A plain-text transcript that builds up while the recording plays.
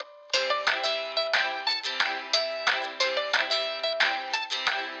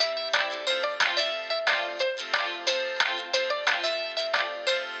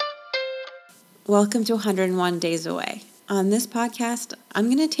Welcome to 101 Days Away. On this podcast, I'm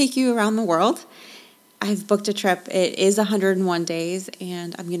going to take you around the world. I've booked a trip. It is 101 days,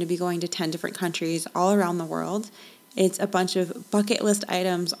 and I'm going to be going to 10 different countries all around the world. It's a bunch of bucket list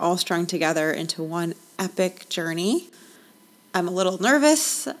items all strung together into one epic journey. I'm a little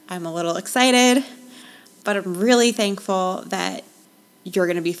nervous. I'm a little excited, but I'm really thankful that you're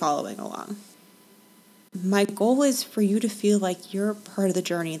going to be following along. My goal is for you to feel like you're part of the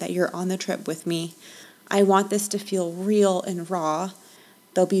journey, that you're on the trip with me. I want this to feel real and raw.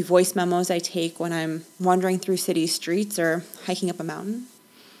 There'll be voice memos I take when I'm wandering through city streets or hiking up a mountain.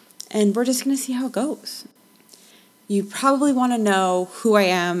 And we're just going to see how it goes. You probably want to know who I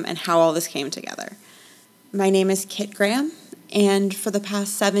am and how all this came together. My name is Kit Graham, and for the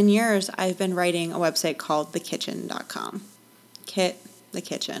past 7 years, I've been writing a website called thekitchen.com. Kit, the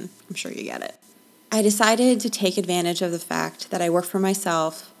kitchen. I'm sure you get it. I decided to take advantage of the fact that I work for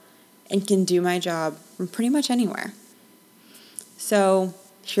myself and can do my job from pretty much anywhere. So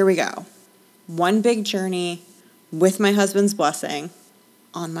here we go. One big journey with my husband's blessing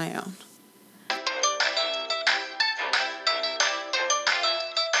on my own.